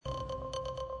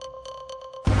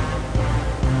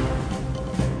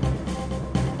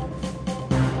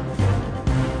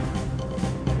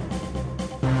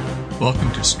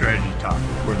Welcome to Strategy Talk,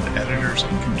 where the editors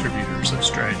and contributors of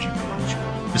Strategy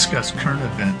Page discuss current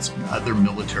events and other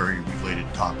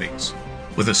military-related topics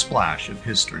with a splash of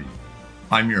history.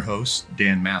 I'm your host,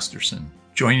 Dan Masterson.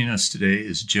 Joining us today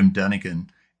is Jim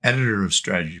Dunnigan, editor of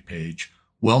Strategy Page,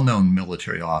 well-known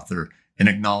military author, and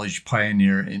acknowledged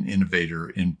pioneer and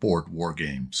innovator in board war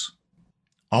games.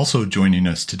 Also joining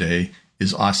us today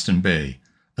is Austin Bay,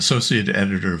 associate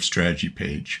editor of Strategy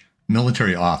Page,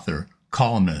 military author,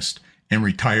 columnist, and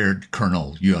retired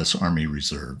Colonel, U.S. Army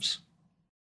Reserves.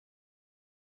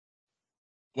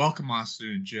 Welcome,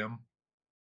 Austin and Jim. I'm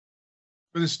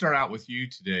going to start out with you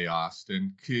today,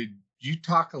 Austin. Could you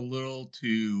talk a little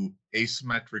to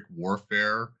asymmetric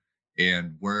warfare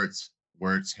and where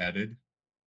it's headed?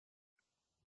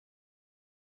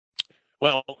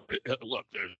 Well, look,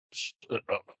 there's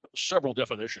several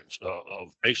definitions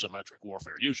of asymmetric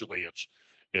warfare. Usually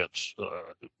it's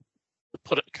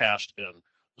cast in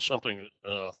something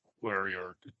where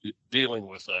you're dealing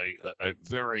with a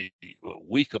very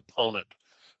weak opponent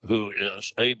who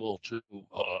is able to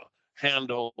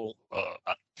handle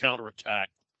a counterattack,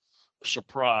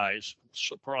 surprise.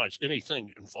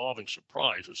 Anything involving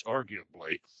surprise is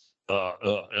arguably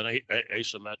an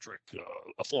asymmetric,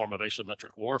 a form of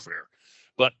asymmetric warfare.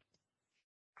 But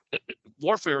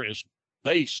warfare is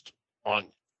based on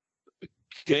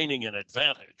gaining an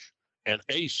advantage and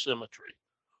asymmetry.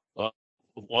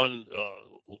 One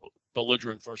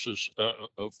belligerent versus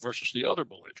the other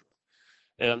belligerent,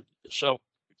 and so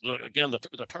again, the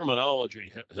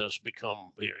terminology has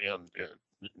become in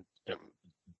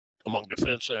among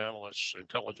defense analysts,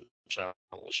 intelligence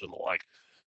analysts, and the like,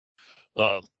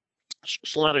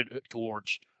 slanted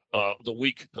towards the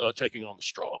weak taking on the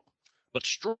strong. But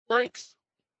strength,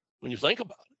 when you think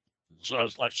about it, so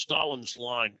it's like Stalin's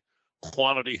line: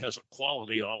 "Quantity has a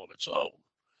quality all of its own."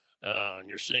 And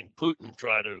you're seeing Putin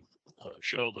try to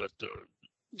show that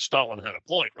Stalin had a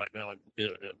point right now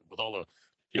with all the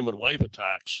human wave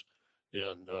attacks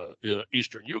in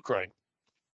eastern Ukraine.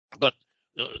 But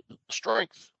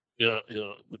strength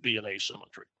would be an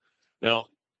asymmetry. Now,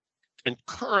 in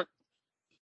current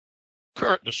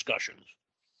discussions,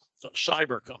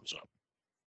 cyber comes up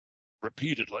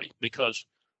repeatedly because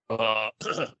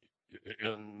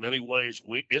in many ways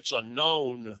it's a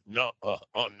known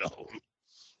unknown.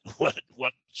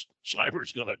 What cyber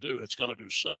is going to do? It's going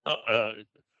to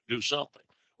do something.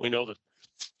 We know that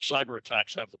cyber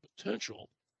attacks have the potential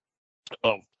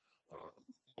of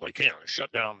they can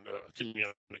shut down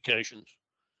communications.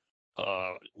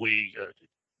 We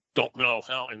don't know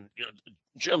how, and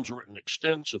Jim's written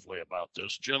extensively about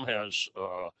this. Jim has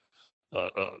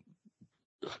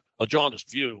a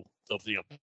jaundiced view of the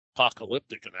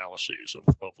apocalyptic analyses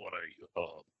of what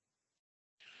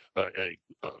a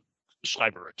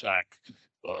cyber attack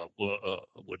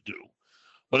would do,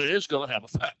 but it is going to have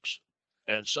effects.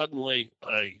 And suddenly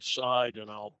a side, and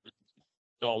I'll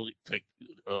take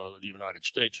the United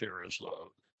States here as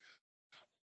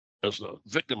the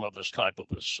victim of this type of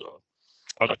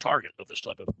or the target of this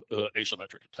type of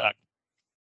asymmetric attack.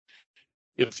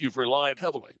 If you've relied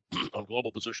heavily on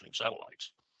global positioning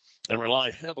satellites and rely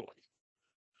heavily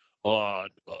on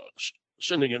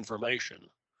sending information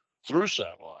through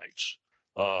satellites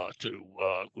to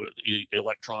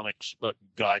electronics, but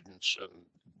guidance and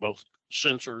both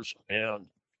sensors and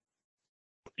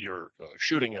your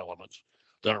shooting elements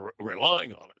that are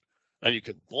relying on it, and you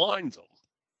can blind them,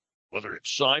 whether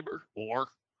it's cyber or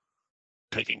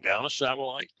taking down a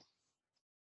satellite.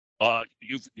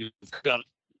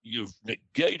 You've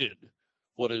negated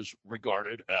what is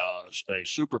regarded as a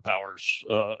superpower's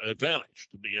advantage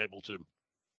to be able to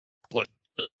put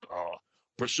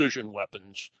precision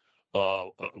weapons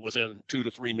within 2 to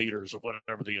 3 meters of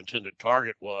whatever the intended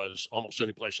target was, almost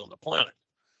any place on the planet.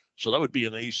 So that would be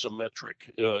an asymmetric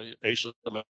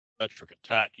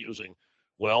attack using,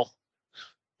 well,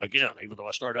 again, even though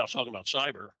I started out talking about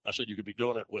cyber, I said you could be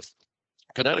doing it with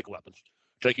kinetic weapons,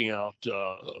 taking out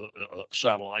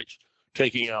satellites,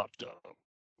 taking out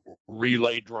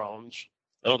relay drones.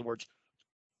 In other words,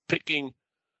 taking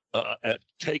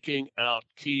out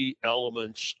key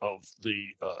elements of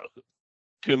the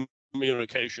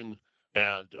communication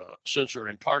and sensor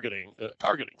and targeting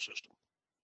system.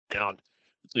 And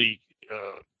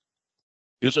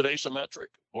is it asymmetric,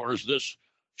 or is this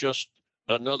just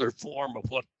another form of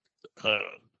what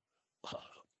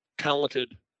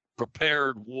talented,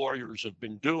 prepared warriors have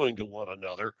been doing to one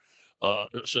another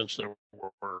since there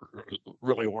were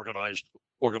really organized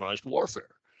warfare?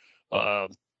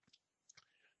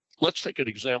 Let's take an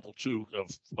example too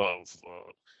of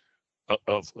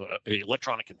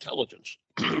electronic intelligence.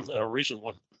 A recent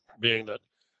one being that,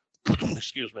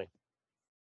 excuse me,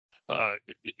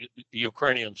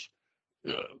 Ukrainians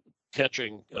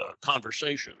catching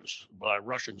conversations by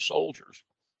Russian soldiers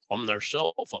on their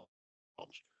cell phones. And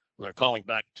they're calling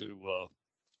back to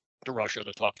Russia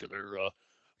to talk to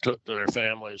their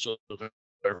families,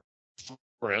 their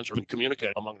friends, or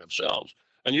communicate among themselves,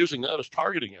 and using that as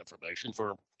targeting information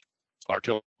for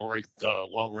artillery,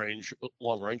 long range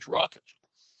rockets.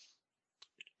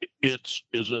 Is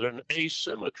it an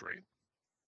asymmetry,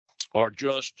 or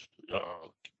just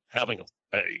having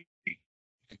a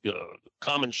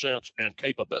common sense and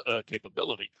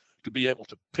capability to be able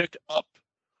to pick up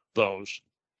those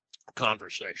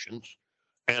conversations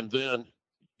and then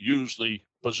use the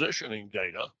positioning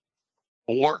data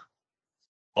or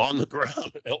on the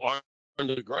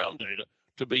ground data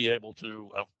to be able to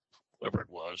whatever it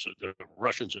was. The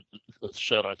Russians had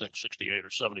said, I think 68 or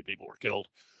 70 people were killed,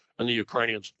 and the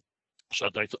Ukrainians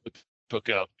said they took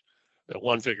out,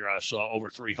 one figure I saw, over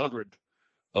 300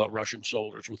 Russian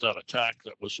soldiers with that attack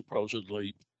that was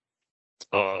supposedly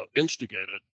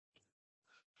instigated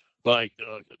by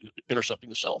intercepting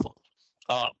the cell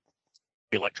phones.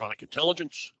 Electronic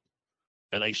intelligence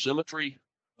and asymmetry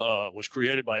was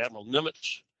created by Admiral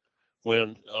Nimitz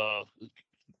when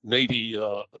Navy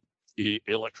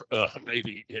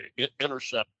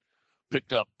intercept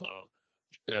picked up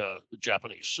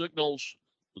Japanese signals.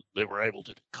 They were able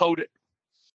to decode it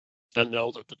and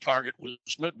know that the target was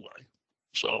Midway.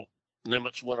 So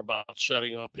Nimitz went about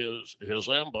setting up his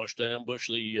ambush to ambush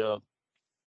the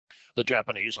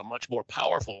Japanese, a much more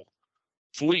powerful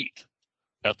fleet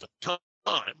at the time.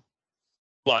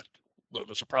 But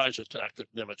the surprise attack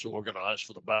that Nimitz organized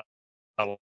for the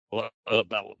Battle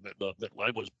of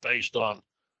Midway was based on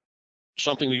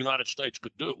something the United States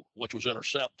could do, which was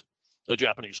intercept the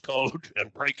Japanese code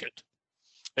and break it.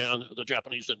 And the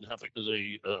Japanese didn't have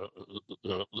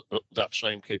that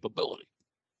same capability.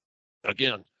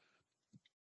 Again,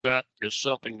 that is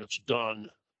something that's done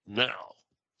now.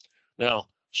 Now,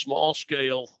 small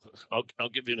scale, I'll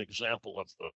give you an example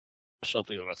of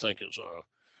something that I think is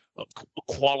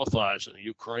qualifies in the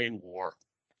Ukraine war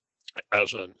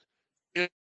as an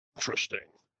interesting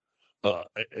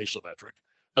asymmetric,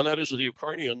 and that is the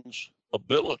Ukrainians'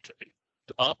 ability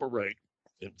to operate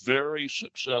in very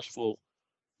successful,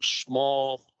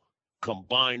 small,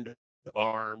 combined,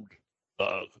 armed,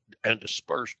 and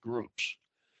dispersed groups.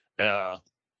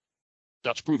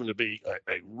 That's proven to be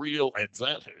a real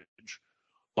advantage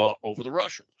over the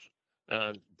Russians.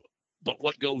 But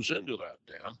what goes into that,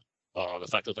 Dan? The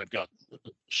fact that they've got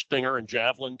Stinger and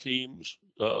Javelin teams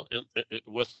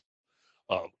with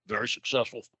very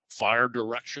successful fire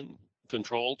direction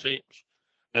control teams,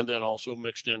 and then also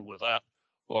mixed in with that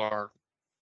are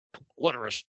what are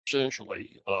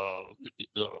essentially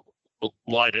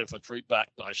light infantry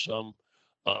backed by some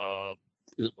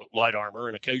light armor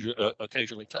and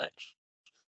occasionally tanks.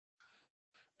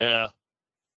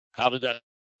 How did that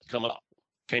come up?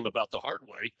 Came about the hard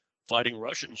way, fighting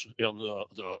Russians in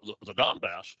the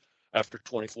Donbass after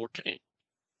 2014.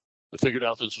 They figured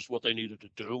out this is what they needed to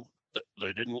do.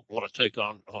 They didn't want to take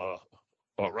on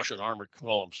Russian armored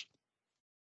columns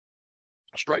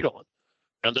straight on.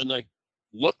 And then they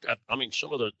looked at,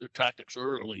 some of the tactics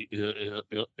early in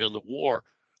the war,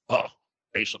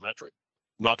 asymmetric,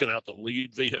 knocking out the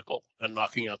lead vehicle and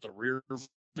knocking out the rear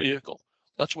vehicle.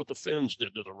 That's what the Finns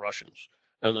did to the Russians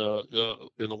and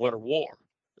in the Winter War.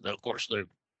 And of course, the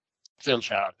Finns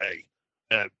had a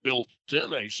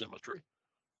built-in asymmetry,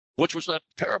 which was that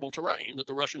terrible terrain that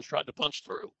the Russians tried to punch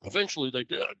through. Eventually, they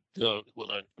did when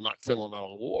they knocked Finland out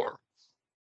of the war.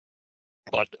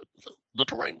 But the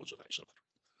terrain was an asymmetry.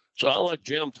 So I'll let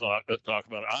Jim talk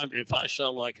about it. If I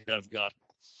sound like I've got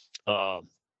a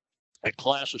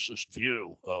classicist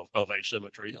view of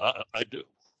asymmetry, I do.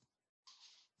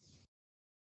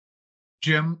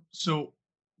 Jim, so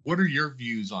what are your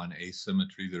views on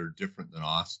asymmetry that are different than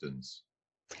Austin's?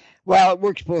 Well, it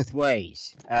works both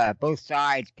ways. Both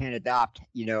sides can adopt,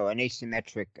 an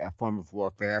asymmetric form of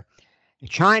warfare.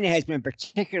 China has been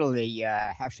particularly,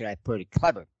 how should I put it,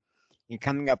 clever in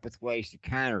coming up with ways to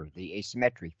counter the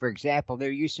asymmetry. For example,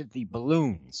 their use of the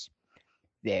balloons.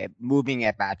 They're moving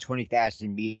at about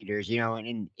 20,000 meters,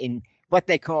 in what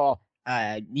they call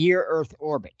near Earth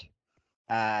orbit.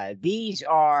 These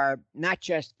are not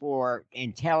just for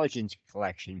intelligence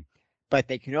collection, but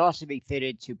they can also be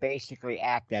fitted to basically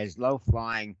act as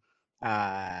low-flying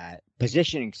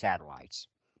positioning satellites.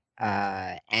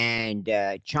 And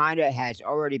China has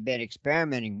already been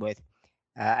experimenting with,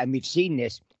 and we've seen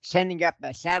this, sending up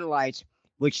satellites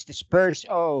which disperse,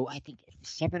 I think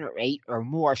 7 or 8 or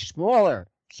more smaller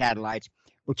satellites,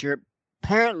 which are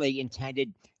apparently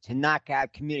intended to knock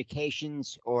out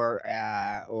communications or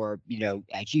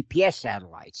GPS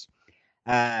satellites.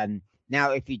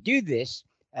 Now, if you do this,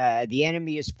 the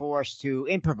enemy is forced to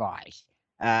improvise.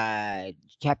 China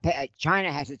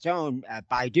has its own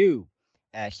Baidu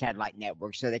satellite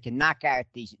network, so they can knock out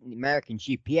the American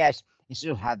GPS and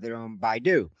still have their own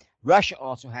Baidu. Russia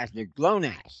also has their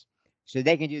GLONASS, so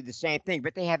they can do the same thing,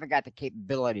 but they haven't got the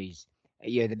capabilities,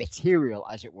 the material,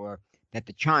 as it were, that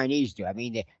the Chinese do. I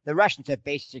mean, the Russians have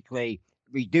basically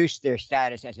reduced their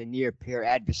status as a near-peer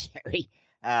adversary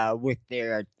with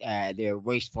their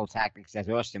wasteful tactics, as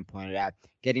Austin pointed out,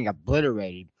 getting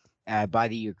obliterated by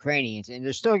the Ukrainians, and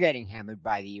they're still getting hammered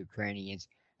by the Ukrainians.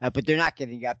 But they're not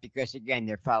giving up because, again,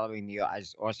 they're following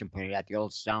as Austin pointed out, the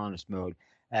old Stalinist mode,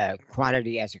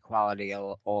 quantity as a quality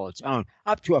all its own,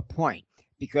 up to a point,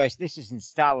 because this is in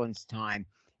Stalin's time,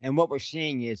 and what we're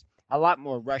seeing is a lot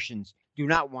more Russians do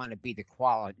not want to be the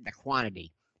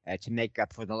quantity to make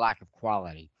up for the lack of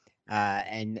quality.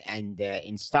 And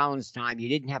in Stalin's time, you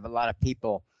didn't have a lot of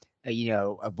people,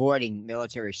 avoiding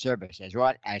military service.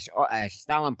 As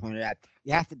Stalin pointed out,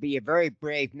 you have to be a very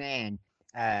brave man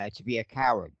to be a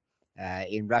coward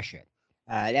in Russia.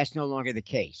 That's no longer the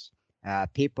case.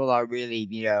 People are really,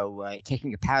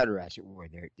 taking a powder, as it were.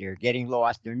 They're getting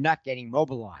lost. They're not getting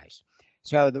mobilized.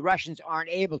 So the Russians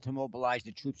aren't able to mobilize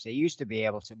the troops they used to be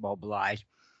able to mobilize.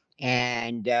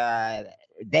 And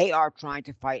they are trying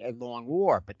to fight a long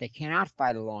war, but they cannot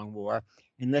fight a long war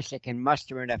unless they can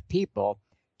muster enough people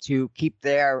to keep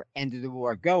their end of the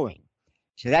war going.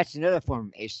 So that's another form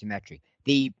of asymmetry.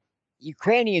 The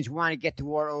Ukrainians want to get the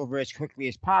war over as quickly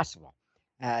as possible.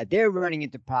 They're running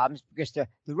into problems because the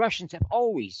Russians have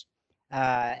always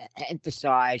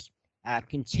emphasized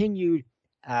continued,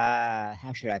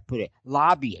 how should I put it,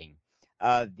 lobbying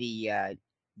of the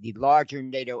larger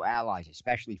NATO allies,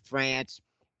 especially France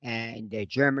and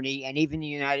Germany and even the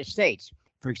United States,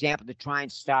 for example, to try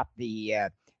and stop these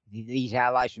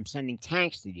allies from sending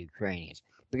tanks to the Ukrainians,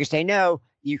 because they know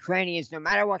the Ukrainians, no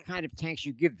matter what kind of tanks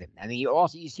you give them, I mean,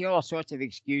 you see all sorts of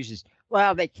excuses.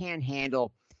 Well, they can't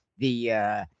handle the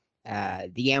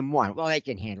M1. Well, they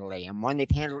can handle the M1.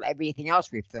 They've handled everything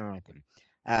else we've thrown at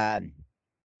them.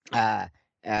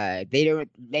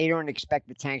 They don't expect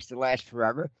the tanks to last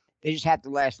forever. They just have to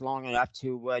last long enough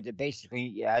to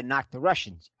basically knock the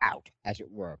Russians out, as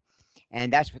it were.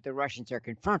 And that's what the Russians are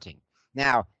confronting.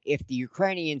 Now, if the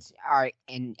Ukrainians are,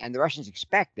 and the Russians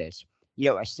expect this,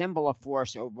 assemble a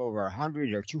force of over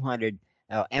 100 or 200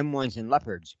 M1s and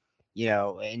Leopards,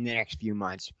 in the next few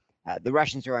months, the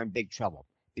Russians are in big trouble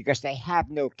because they have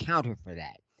no counter for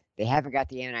that. They haven't got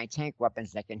the anti-tank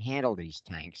weapons that can handle these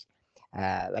tanks.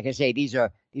 Like I say, these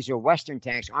are Western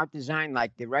tanks, aren't designed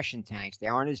like the Russian tanks. They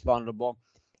aren't as vulnerable,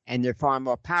 and they're far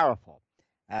more powerful.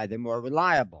 They're more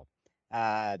reliable.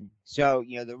 So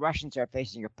the Russians are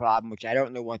facing a problem, which I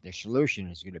don't know what their solution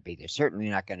is going to be. They're certainly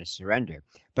not going to surrender.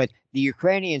 But the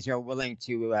Ukrainians are willing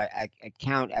to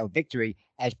account our victory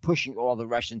as pushing all the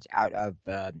Russians out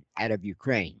of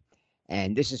Ukraine.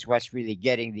 And this is what's really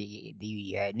getting the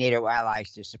NATO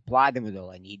allies to supply them with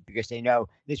all they need, because they know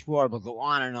this war will go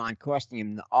on and on, costing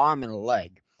them the arm and a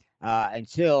leg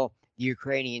until the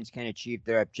Ukrainians can achieve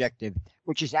their objective,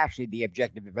 which is actually the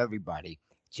objective of everybody,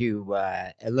 to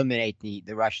eliminate the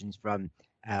Russians from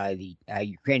the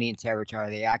Ukrainian territory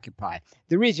they occupy.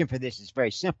 The reason for this is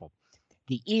very simple.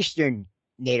 The Eastern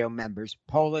NATO members,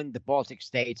 Poland, the Baltic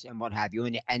states, and what have you,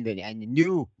 and the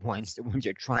new ones, the ones that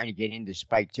are trying to get in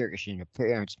despite Turkish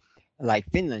interference, like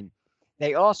Finland,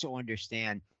 they also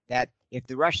understand that if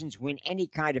the Russians win any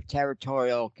kind of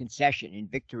territorial concession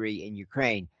and victory in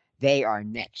Ukraine, they are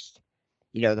next.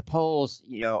 The Poles,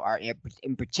 are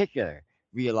in particular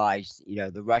realize,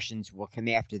 the Russians will come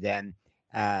after them.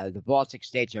 The Baltic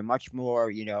states are much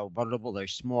more, vulnerable. They're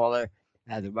smaller.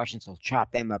 The Russians will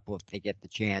chop them up if they get the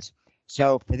chance.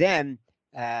 So for them,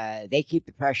 they keep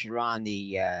the pressure on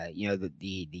the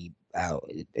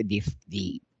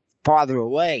farther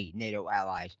away NATO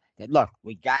allies that, look,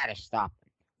 we got to stop them.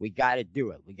 We got to do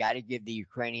it. We got to give the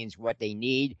Ukrainians what they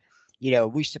need.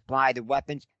 We supply the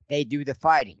weapons. They do the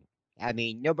fighting. I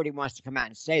mean, nobody wants to come out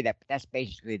and say that, but that's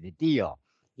basically the deal.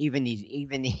 Even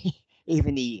the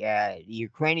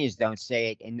Ukrainians don't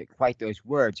say it in quite those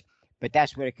words, but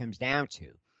that's what it comes down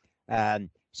to.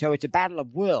 So it's a battle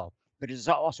of will, but it's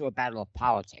also a battle of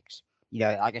politics.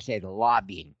 Like I say, the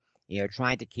lobbying.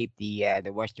 Trying to keep the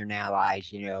Western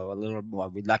allies, a little more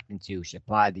reluctant to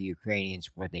supply the Ukrainians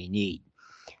what they need.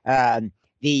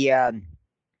 The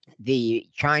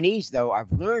Chinese, though,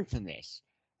 have learned from this.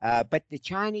 But the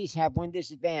Chinese have one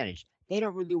disadvantage. They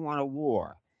don't really want a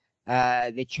war.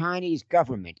 The Chinese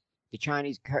government the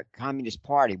Chinese Communist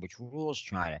Party, which rules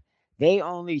China, they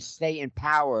only stay in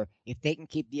power if they can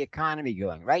keep the economy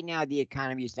going. Right now, the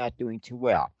economy is not doing too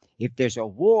well. If there's a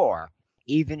war,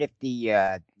 even if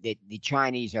the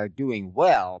Chinese are doing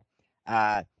well,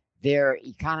 their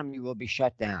economy will be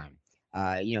shut down.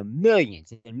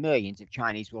 Millions and millions of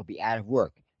Chinese will be out of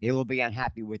work. They will be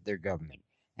unhappy with their government.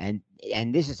 And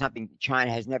this is something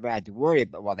China has never had to worry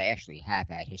about. Well, they actually have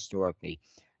had historically.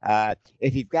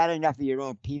 If you've got enough of your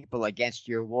own people against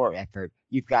your war effort,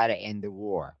 you've got to end the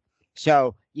war.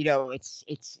 So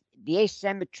it's the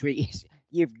asymmetry is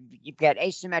you've got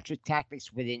asymmetric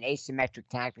tactics within asymmetric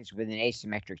tactics within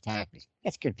asymmetric tactics.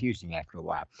 That's confusing after a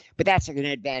while, but that's an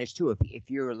advantage too if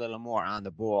you're a little more on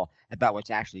the ball about what's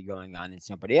actually going on than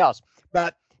somebody else.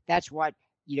 But that's what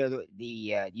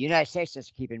the United States has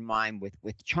to keep in mind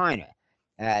with China.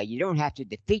 You don't have to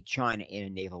defeat China in a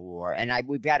naval war, and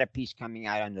we've got a piece coming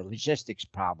out on the logistics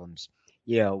problems,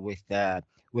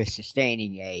 with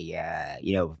sustaining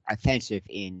a offensive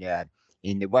in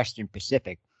the Western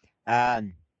Pacific.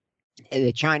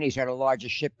 The Chinese are the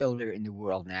largest shipbuilder in the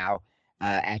world now.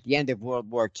 At the end of World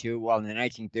War II, well, in the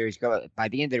 1930s, by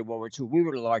the end of World War II, we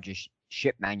were the largest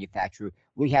ship manufacturer.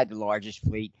 We had the largest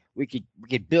fleet. We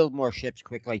could build more ships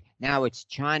quickly. Now it's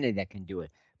China that can do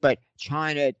it. But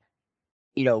China,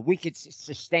 we could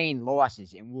sustain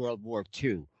losses in World War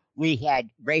II. We had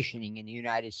rationing in the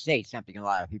United States, something a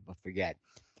lot of people forget.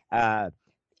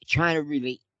 China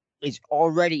really is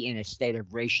already in a state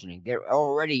of rationing. They're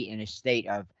already in a state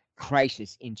of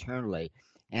crisis internally,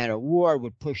 and a war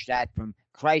would push that from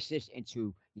crisis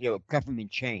into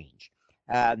government change.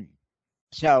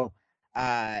 So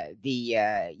the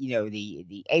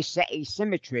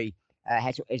asymmetry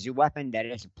is a weapon that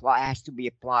has to be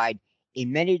applied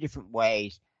in many different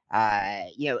ways.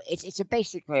 It's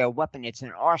basically a weapon. It's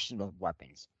an arsenal of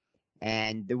weapons,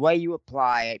 and the way you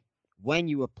apply it, when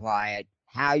you apply it,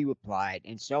 how you apply it,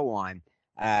 and so on,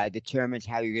 determines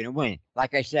how you're going to win.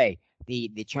 Like I say,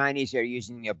 the Chinese are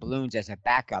using their balloons as a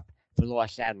backup for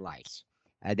lost satellites.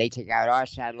 They take out our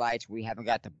satellites. We haven't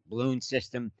got the balloon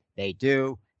system. They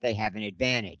do. They have an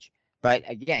advantage. But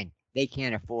again, they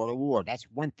can't afford a war. That's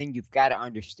one thing you've got to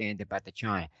understand about the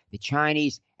China. The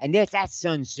Chinese, and that's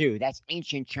Sun Tzu. That's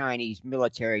ancient Chinese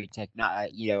military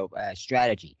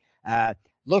strategy.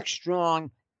 Look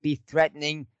strong, be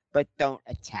threatening, but don't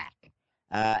attack.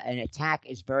 An attack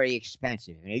is very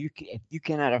expensive. If you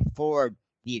cannot afford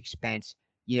the expense,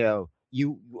 you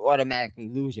automatically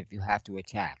lose if you have to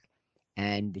attack.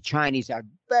 And the Chinese are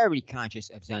very conscious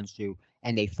of Sun Tzu,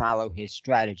 and they follow his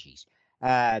strategies.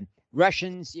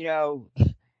 Russians,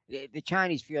 the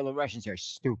Chinese feel the Russians are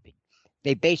stupid.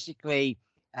 They basically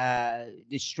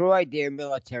destroyed their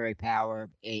military power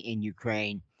in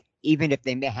Ukraine. Even if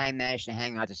they managed to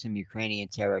hang on to some Ukrainian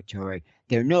territory,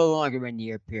 they're no longer in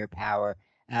near-peer power.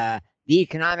 The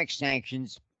economic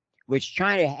sanctions, which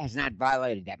China has not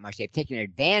violated that much, they've taken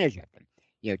advantage of them.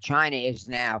 China is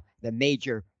now the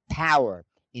major power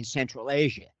in Central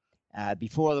Asia.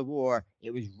 Before the war,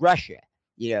 it was Russia.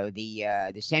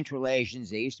 The Central Asians,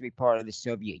 they used to be part of the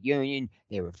Soviet Union.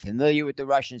 They were familiar with the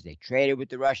Russians. They traded with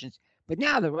the Russians. But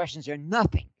now the Russians are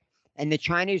nothing. And the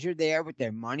Chinese are there with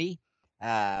their money,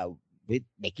 with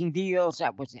making deals,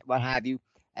 what have you.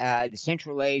 The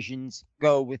Central Asians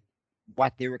go with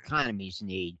what their economies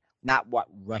need, not what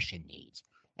Russia needs.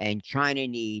 And China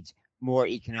needs more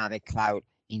economic clout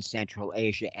in Central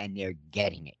Asia, and they're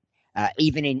getting it.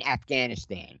 Even in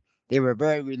Afghanistan, they were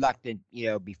very reluctant,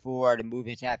 before to move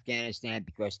into Afghanistan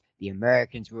because the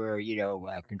Americans were,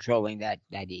 controlling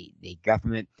the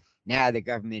government. Now the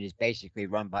government is basically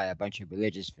run by a bunch of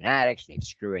religious fanatics. They're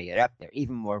screwing it up. They're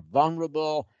even more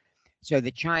vulnerable. So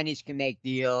the Chinese can make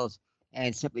deals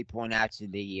and simply point out to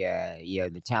the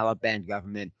Taliban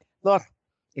government, look,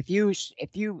 if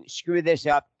you screw this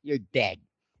up, you're dead.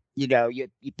 Your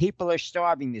people are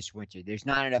starving this winter. There's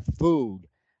not enough food.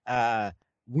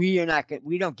 We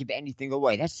don't give anything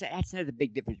away. That's another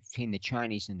big difference between the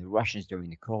Chinese and the Russians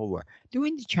during the Cold War.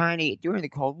 During the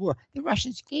Cold War, the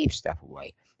Russians gave stuff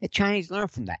away. The Chinese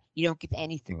learned from that. You don't give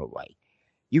anything away.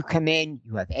 You come in,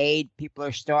 you have aid, people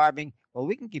are starving. Well,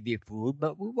 we can give you food,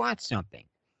 but we want something.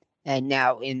 And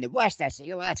now in the West, that's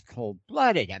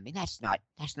cold-blooded. I mean, that's not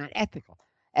ethical.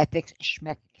 Ethics,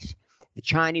 schmetics. The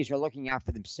Chinese are looking out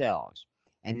for themselves,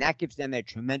 and that gives them a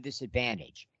tremendous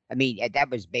advantage. I mean, that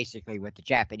was basically what the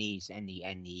Japanese and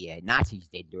the Nazis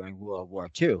did during World War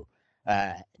II.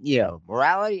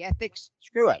 Morality, ethics,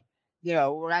 screw it.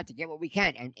 We're out to get what we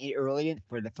can. And early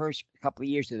for the first couple of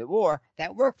years of the war,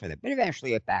 that worked for them. But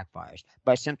eventually it backfires.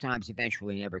 But sometimes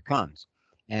eventually never comes.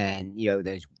 and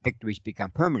those victories become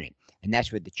permanent, and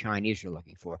that's what the Chinese are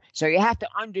looking for. So you have to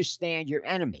understand your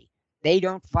enemy. They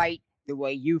don't fight the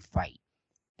way you fight,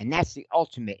 and that's the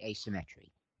ultimate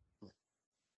asymmetry.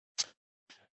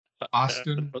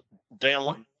 Austin, Dan,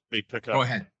 let me pick up. go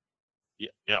ahead. Yeah.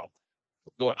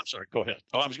 Go ahead. I'm sorry. Go ahead.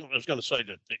 Oh, I was going to say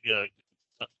that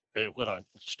when I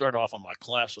start off on my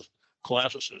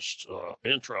classicist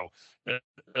intro,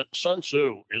 Sun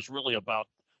Tzu is really about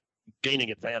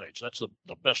gaining advantage. That's the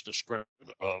best description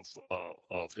of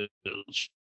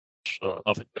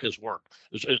his work.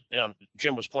 And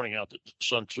Jim was pointing out that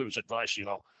Sun Tzu's advice,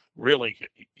 really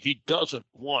he doesn't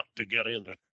want to get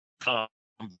into combat.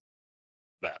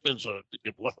 It's a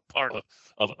part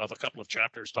of a couple of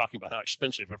chapters talking about how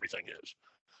expensive everything is.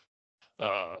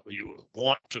 You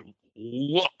want to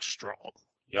look strong.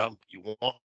 Yeah, you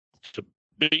want to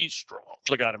be strong.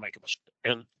 So the guy to make a mistake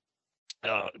and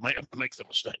make the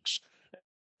mistakes,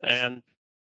 and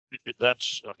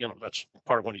that's that's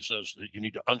part of when he says that you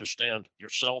need to understand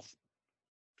yourself,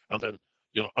 and then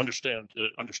understand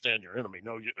your enemy,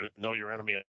 know your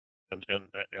enemy,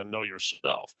 and know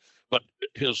yourself. But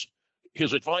his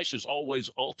advice is always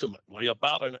ultimately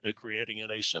about creating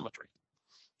an asymmetry,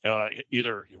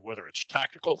 either whether it's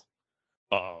tactical,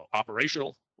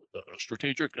 operational,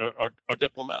 strategic, or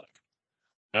diplomatic.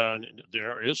 And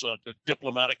there is a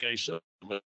diplomatic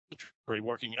asymmetry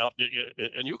working out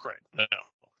in Ukraine now.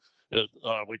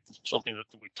 Something that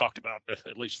we talked about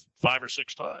at least 5 or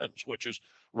 6 times, which is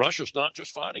Russia's not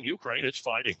just fighting Ukraine, it's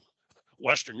fighting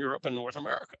Western Europe and North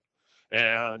America.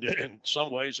 And in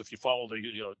some ways, if you follow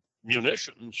the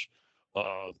munitions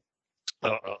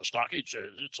stockage,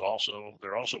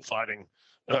 they're also fighting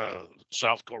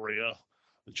South Korea,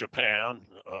 Japan,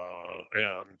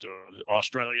 and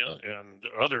Australia, and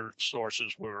other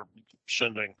sources were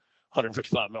sending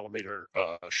 155 millimeter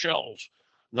shells,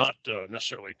 not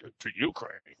necessarily to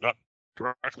Ukraine, not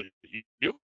directly to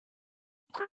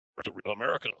Ukraine, to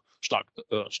American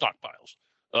stockpiles.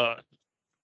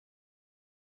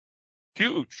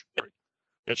 Huge.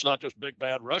 It's not just big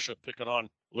bad Russia picking on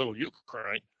little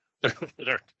Ukraine.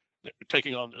 They're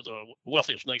taking on the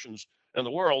wealthiest nations in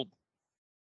the world,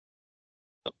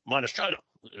 minus China,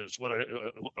 is what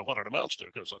it amounts to.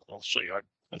 Because I'll see,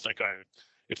 I think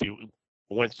if you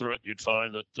went through it, you'd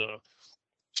find that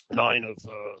 9 of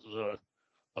the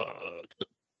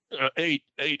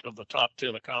 8 of the top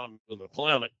 10 economies on the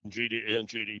planet in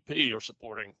GDP are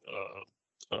supporting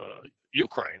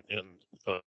Ukraine in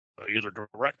either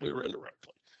directly or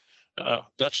indirectly.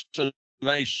 That's an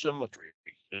asymmetry.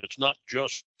 It's not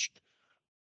just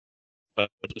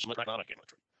it's an economic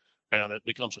asymmetry, and it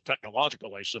becomes a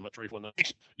technological asymmetry when the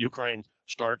Ukraine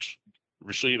starts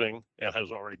receiving and has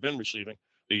already been receiving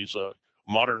these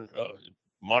modern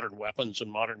weapons and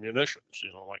modern munitions,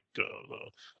 like the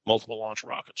multiple launch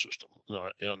rocket system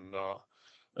and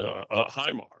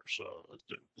HIMARS.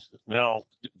 Now,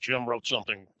 Jim wrote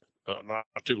something not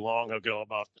too long ago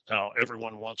about how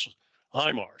everyone wants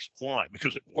HIMARS. Why?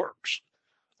 Because it works.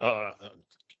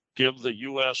 Give the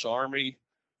U.S. Army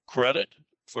credit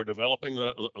for developing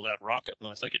that rocket, and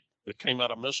I think it came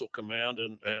out of Missile Command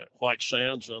in White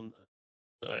Sands and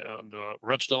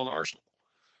Redstone Arsenal.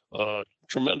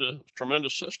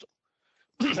 Tremendous system,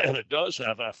 and it does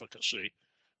have efficacy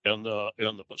in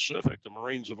the Pacific. The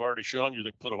Marines have already shown you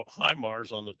they put a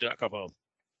HIMARS on the deck of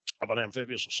an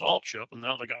amphibious assault ship, and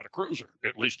now they got a cruiser,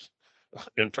 at least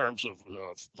in terms of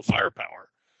the firepower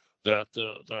that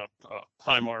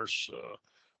HIMARS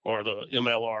or the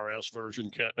MLRS version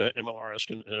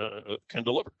can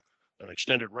deliver. An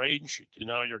extended range.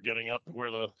 Now you're getting up to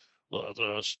where the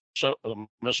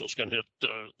missiles can hit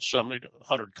 70 to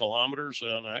 100 kilometers,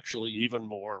 and actually even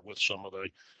more with some of the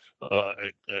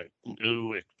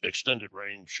new extended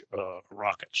range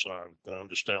rockets. I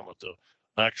understand what the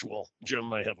actual Jim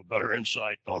may have a better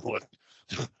insight on what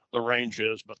the range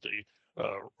is, but the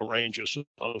range is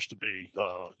supposed to be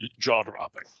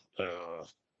jaw-dropping.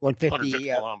 150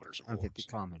 kilometers. 150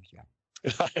 kilometers, yeah.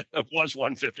 It was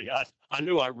 150. I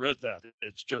knew I read that.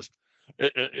 It's just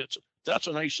that's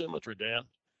an asymmetry, Dan.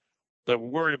 They were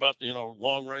worried about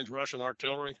long-range Russian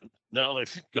artillery. Now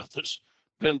they've got this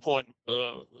pinpoint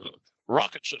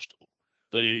rocket system,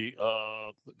 the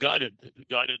guided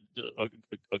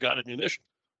munition.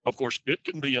 Of course, it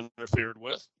can be interfered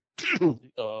with,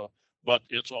 but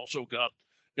it's also got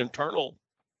internal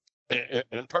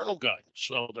guidance,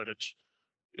 so that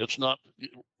it's not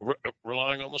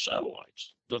relying on the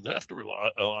satellites. Doesn't have to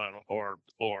rely on or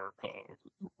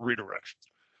redirection.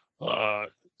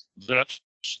 That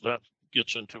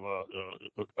gets into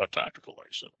a tactical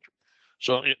asymmetry.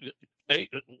 So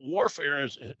warfare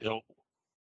is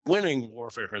winning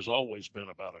warfare has always been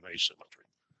about an asymmetry.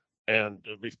 And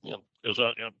as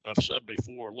I've said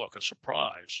before, look, a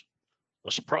surprise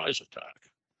attack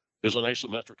is an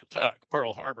asymmetric attack.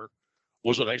 Pearl Harbor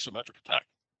was an asymmetric attack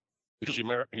because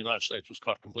the United States was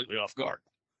caught completely off guard.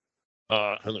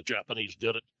 And the Japanese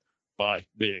did it by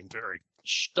being very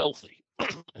stealthy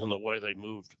in the way they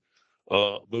moved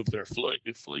their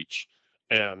fleets.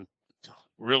 And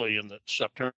really in the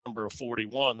September of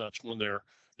 41, that's when their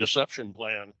deception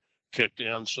plan kicked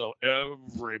in. So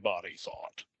everybody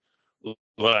thought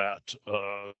that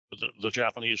the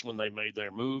Japanese, when they made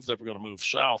their move, they were going to move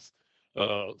south,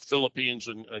 Philippines,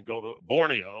 and go to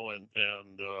Borneo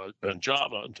and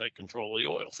Java and take control of the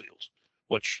oil fields,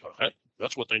 which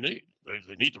that's what they need.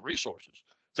 They need the resources.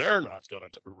 They're not going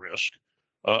to risk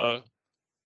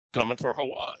coming for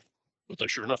Hawaii, but they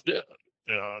sure enough did.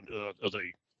 And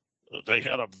they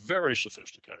had a very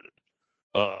sophisticated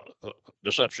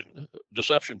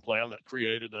deception plan that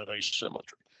created that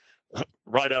asymmetry.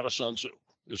 Right out of Sun Tzu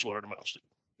is what it amounts to.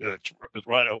 It's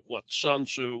right out what Sun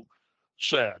Tzu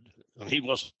said, and he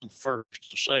wasn't the first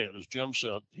to say it. As Jim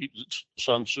said,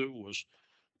 Sun Tzu was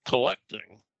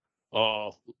collecting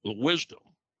the wisdom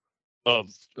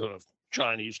of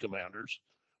Chinese commanders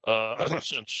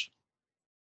since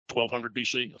 1200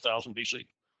 BC, 1000 BC,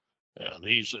 and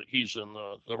he's in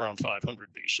around 500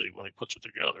 BC when he puts it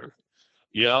together.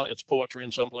 Yeah, it's poetry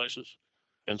in some places.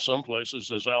 In some places,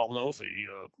 as Al Nofi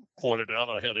pointed out,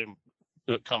 I had him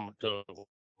come to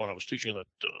when I was teaching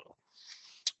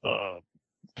that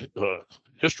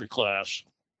history class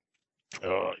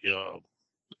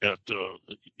at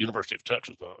University of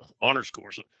Texas, honors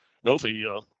course.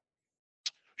 Nofi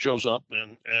shows up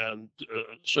and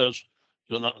says,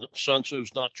 Sun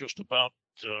Tzu's not just about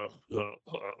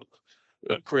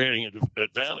creating an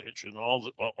advantage and all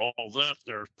that.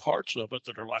 There are parts of it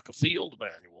that are like a field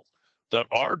manual that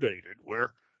are dated,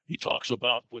 where he talks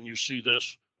about when you see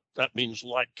this, that means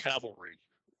light cavalry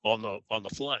on the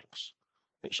flanks.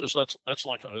 He says that's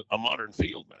like a modern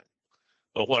field manual.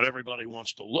 But what everybody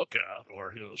wants to look at are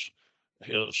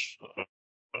his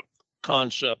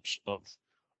concepts of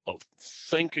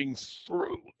thinking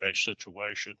through a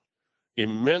situation,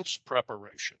 immense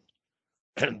preparation,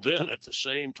 and then at the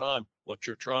same time, what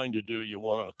you're trying to do, you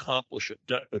want to accomplish it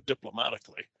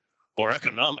diplomatically or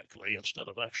economically instead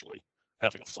of actually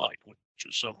having a fight, which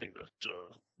is something that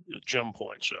Jim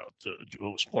points out,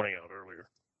 was pointing out earlier.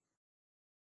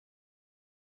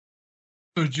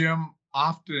 So, Jim,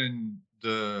 often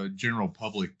the general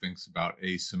public thinks about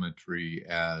asymmetry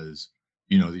as,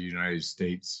 the United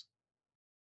States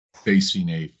facing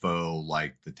a foe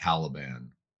like the Taliban.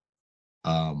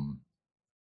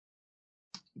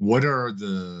 What are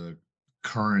the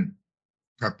current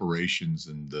preparations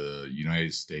in the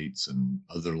United States and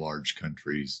other large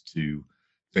countries to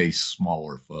face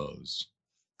smaller foes?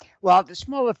 Well, the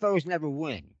smaller foes never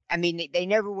win. I mean, they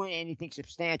never win anything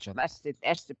substantial. That's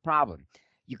the problem.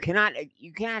 You cannot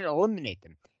eliminate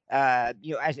them. As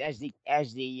the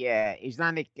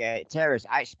Islamic terrorists,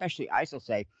 especially ISIL,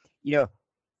 say,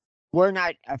 we're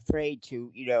not afraid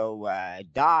to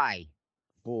die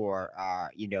for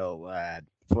our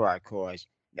cause,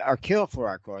 or kill for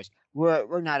our cause.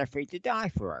 We're not afraid to die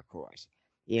for our cause.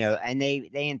 And they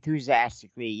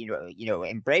enthusiastically,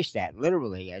 embrace that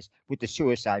literally, as with the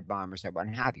suicide bombers and what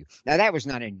have you. Now, that was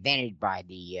not invented by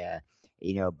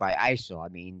by ISIL. I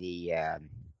mean, the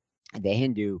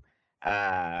Hindu,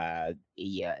 what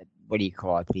do you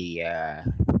call it?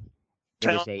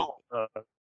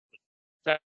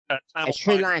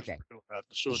 Sri Lanka.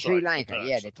 Sri Lanka,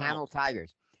 yeah, the Tamil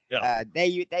Tigers. Yeah. They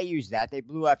use that. They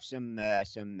blew up some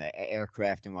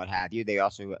aircraft and what have you. They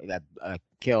also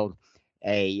killed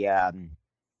a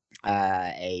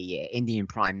Indian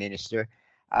prime minister,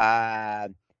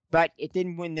 but it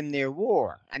didn't win them their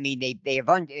war. I mean, they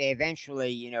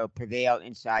eventually prevailed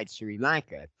inside Sri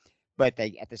Lanka, but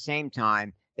at the same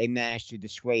time they managed to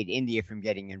dissuade India from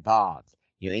getting involved.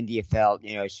 India felt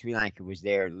Sri Lanka was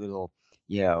their little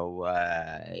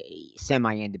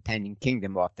semi-independent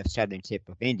kingdom off the southern tip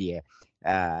of India,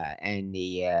 and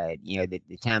the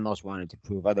Tamils wanted to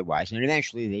prove otherwise, and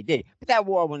eventually they did. But that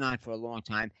war went on for a long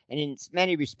time, and in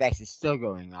many respects, it's still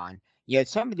going on.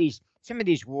 Some of these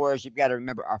wars, you've got to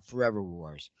remember, are forever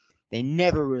wars. They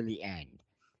never really end,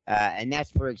 and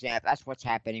that's, for example, that's what's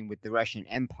happening with the Russian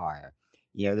Empire.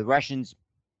 The Russians,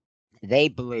 they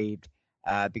believed,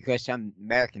 because some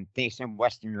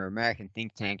Western or American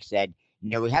think tank said,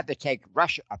 we have to take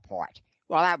Russia apart.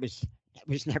 Well, that was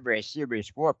never a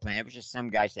serious war plan. It was just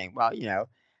some guy saying, well,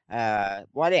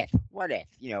 what if? Well,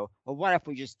 what if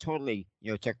we just totally,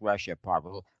 took Russia apart?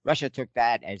 Well, Russia took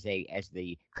that as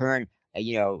the current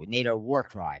NATO war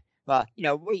cry. Well,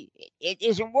 it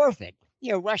isn't worth it.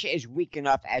 Russia is weak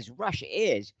enough as Russia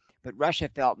is, but Russia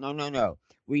felt no.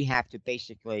 We have to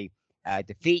basically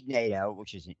defeat NATO,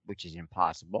 which is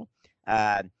impossible,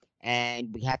 uh,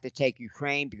 and we have to take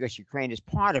Ukraine because Ukraine is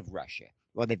part of Russia.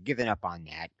 Well, they've given up on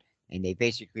that, and they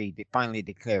finally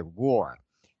declared war.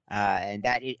 And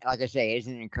that, like I say,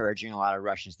 isn't encouraging a lot of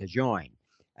Russians to join.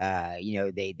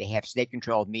 They have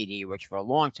state-controlled media, which for a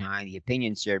long time the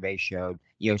opinion survey showed,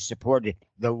 supported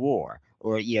the war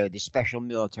or the special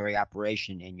military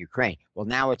operation in Ukraine. Well,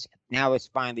 now it's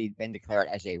finally been declared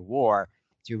as a war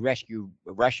to rescue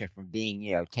Russia from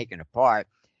being taken apart,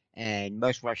 and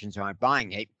most Russians aren't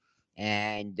buying it.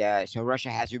 And so Russia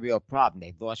has a real problem.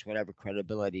 They've lost whatever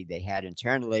credibility they had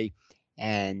internally,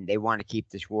 and they want to keep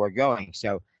this war going.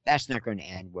 So that's not going to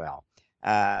end well.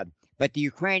 But the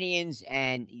Ukrainians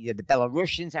and the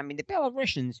Belarusians, I mean, the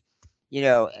Belarusians,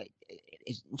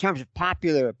 in terms of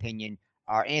popular opinion,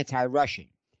 are anti-Russian.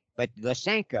 But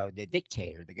Lysenko, the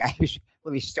dictator, the guy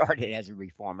he started as a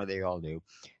reformer, they all do.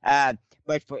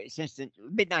 But since the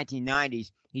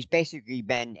mid-1990s, he's basically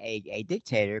been a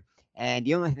dictator, and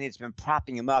the only thing that's been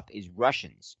propping him up is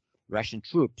Russian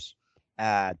troops.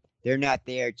 They're not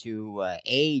there to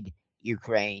aid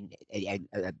Ukraine,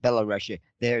 Belarus.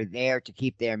 They're there to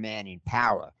keep their man in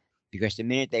power, because the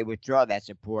minute they withdraw that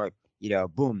support,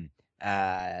 boom,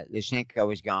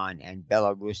 Lysenko is gone, and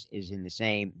Belarus is in the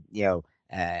same,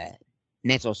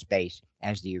 mental space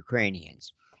as the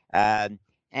Ukrainians.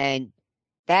 And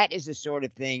that is the sort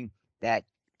of thing that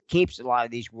keeps a lot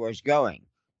of these wars going.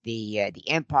 The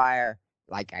empire,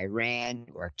 like Iran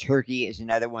or Turkey, is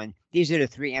another one. These are the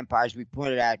three empires we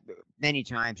pointed out many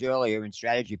times earlier in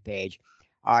Strategy Page.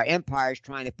 Are empires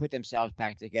trying to put themselves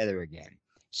back together again.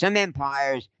 Some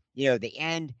empires, the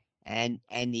end and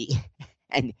the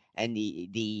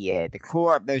the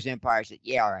core of those empires said,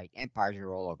 yeah, all right, empires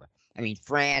are all over. I mean,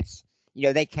 France,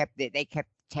 they kept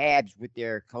tabs with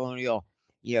their colonial,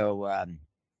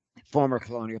 former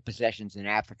colonial possessions in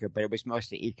Africa, but it was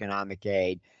mostly economic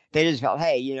aid. They just felt,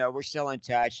 hey, we're still in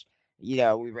touch. We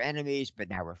were enemies, but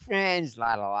now we're friends.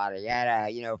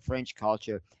 Yada. French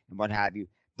culture and what have you.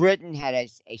 Britain had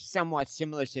a somewhat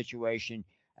similar situation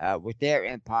with their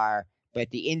empire, but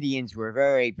the Indians were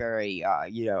very, very,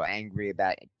 angry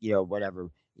about, whatever,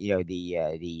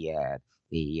 the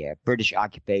British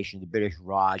occupation, the British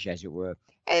Raj, as it were.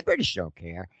 And the British don't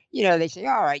care. They say,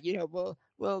 all right, we'll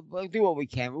do what we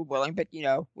can. We're willing, but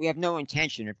we have no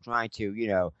intention of trying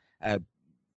to,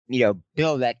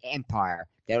 build that empire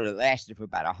that would have lasted for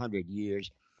about 100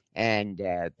 years. And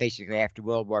basically, after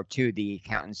World War II, the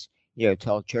accountants,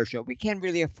 told Churchill, we can't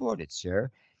really afford it,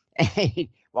 sir. And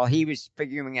while he was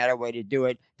figuring out a way to do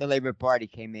it, the Labour Party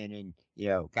came in and,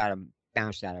 got him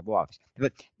bounced out of office.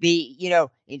 But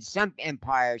in some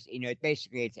empires,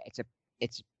 basically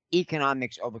it's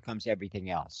economics overcomes everything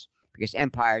else, because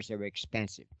empires are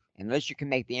expensive. Unless you can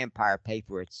make the empire pay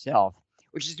for itself,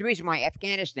 which is the reason why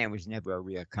Afghanistan was never a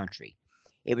real country.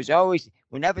 It was always,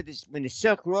 when the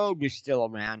Silk Road was still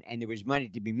around and there was money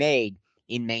to be made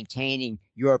in maintaining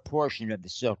your portion of the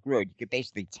Silk Road, you could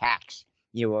basically tax,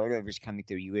 whatever was coming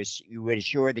through. You would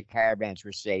assure the caravans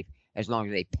were safe as long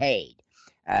as they paid.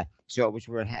 So it was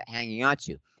worth hanging on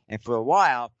to. And for a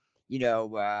while,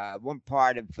 one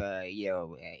part of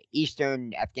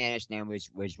eastern Afghanistan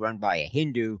was run by a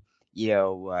Hindu,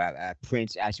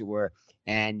 prince, as it were,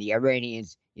 and the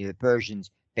Iranians, the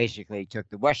Persians, basically took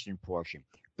the western portion.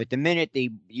 But the minute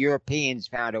the Europeans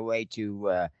found a way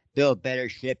to build better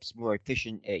ships, more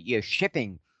efficient,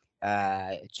 shipping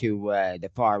to the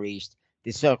Far East,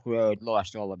 the Silk Road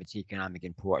lost all of its economic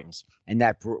importance, and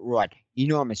that brought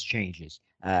enormous changes,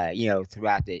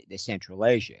 throughout the Central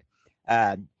Asia.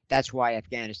 That's why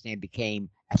Afghanistan became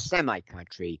a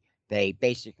semi-country. They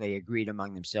basically agreed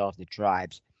among themselves, the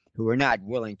tribes, who were not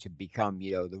willing to become,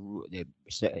 the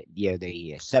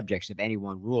subjects of any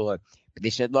one ruler. But they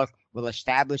said, look, we'll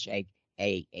establish a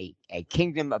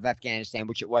kingdom of Afghanistan,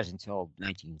 which it was until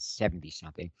 1970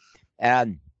 something. But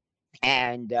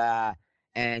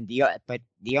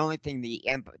the only thing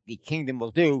the kingdom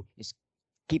will do is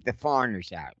keep the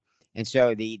foreigners out. And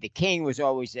so the king was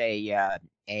always a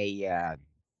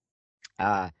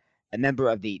member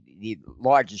of the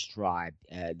largest tribe,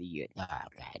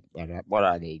 what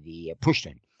are they? The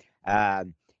Pushtun.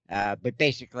 But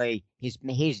basically, his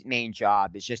main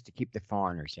job is just to keep the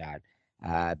foreigners out.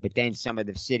 But then some of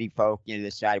the city folk,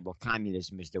 decided, well,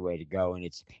 communism is the way to go, and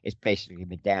it's basically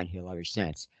been downhill ever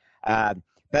since.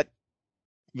 But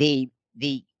the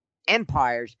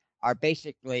empires are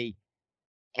basically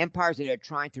empires that are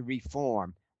trying to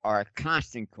reform are a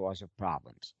constant cause of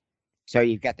problems. So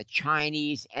you've got the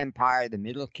Chinese Empire, the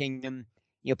Middle Kingdom.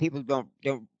 You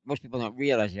know, most people don't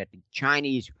realize that the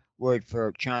Chinese word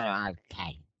for China,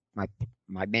 okay,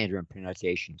 my Mandarin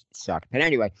pronunciation sucks. But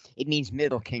anyway, it means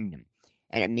Middle Kingdom,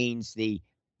 and it means the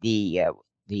uh,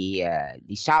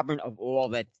 the sovereign of all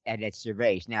that it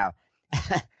surveys. Now,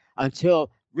 until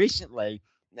recently,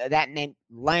 that meant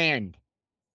land,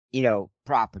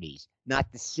 properties,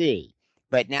 not the sea.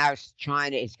 But now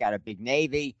China has got a big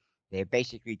navy. They're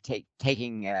basically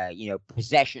taking,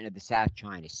 possession of the South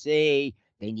China Sea.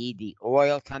 They need the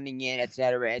oil coming in, et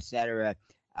cetera, et cetera.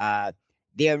 Uh,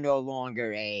 they're no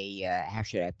longer how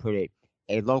should I put it,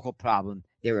 a local problem.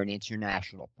 They're an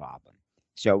international problem.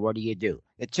 So what do?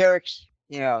 The Turks,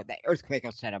 the earthquake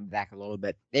will set them back a little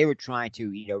bit. They were trying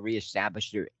to,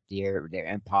 reestablish their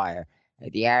empire.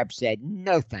 The Arabs said,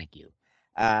 no, thank you.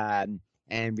 And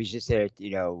resisted,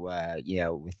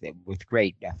 with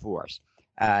great force.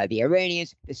 The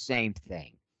Iranians, the same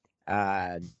thing.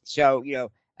 So,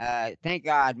 thank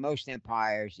God most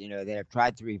empires, that have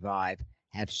tried to revive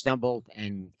have stumbled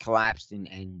and collapsed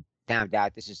and found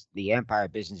out the empire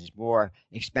business is more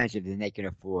expensive than they can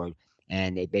afford,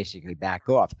 and they basically back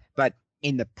off. But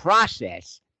in the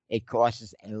process, it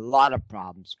causes a lot of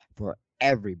problems for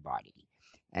everybody.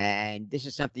 And this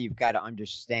is something you've got to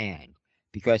understand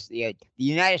because the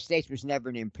United States was never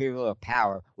an imperial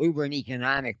power. We were an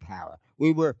economic power.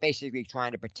 We were basically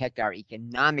trying to protect our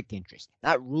economic interests,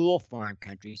 not rule foreign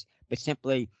countries, but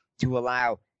simply to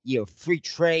allow free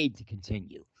trade to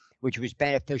continue, which was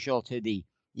beneficial to the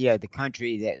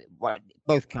country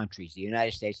both countries, the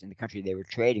United States and the country they were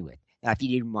trading with. Now, if you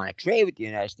didn't want to trade with the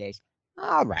United States,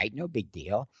 all right, no big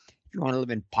deal. If you want to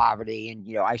live in poverty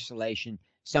and isolation,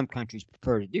 some countries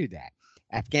prefer to do that.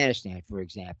 Afghanistan, for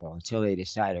example, until they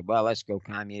decided, well, let's go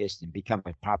communist and become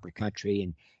a proper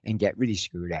country and get really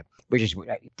screwed up, which is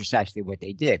precisely what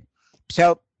they did.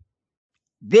 So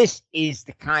this is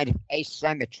the kind of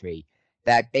asymmetry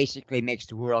that basically makes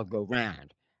the world go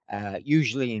round,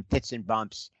 usually in fits and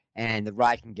bumps, and the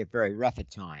ride can get very rough at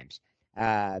times.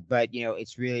 But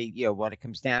it's really what it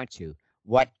comes down to.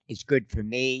 What is good for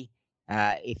me?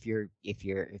 If you're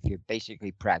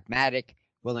basically pragmatic,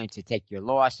 willing to take your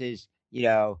losses,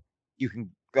 you can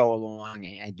go along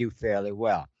and do fairly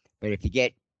well. But if you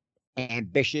get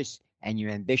ambitious and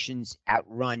your ambitions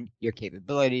outrun your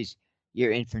capabilities,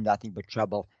 you're in for nothing but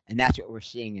trouble. And that's what we're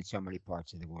seeing in so many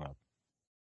parts of the world.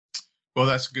 Well,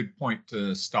 that's a good point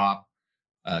to stop.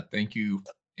 Thank you.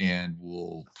 And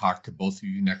we'll talk to both of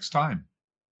you next time.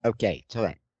 Okay, till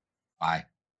then. Bye.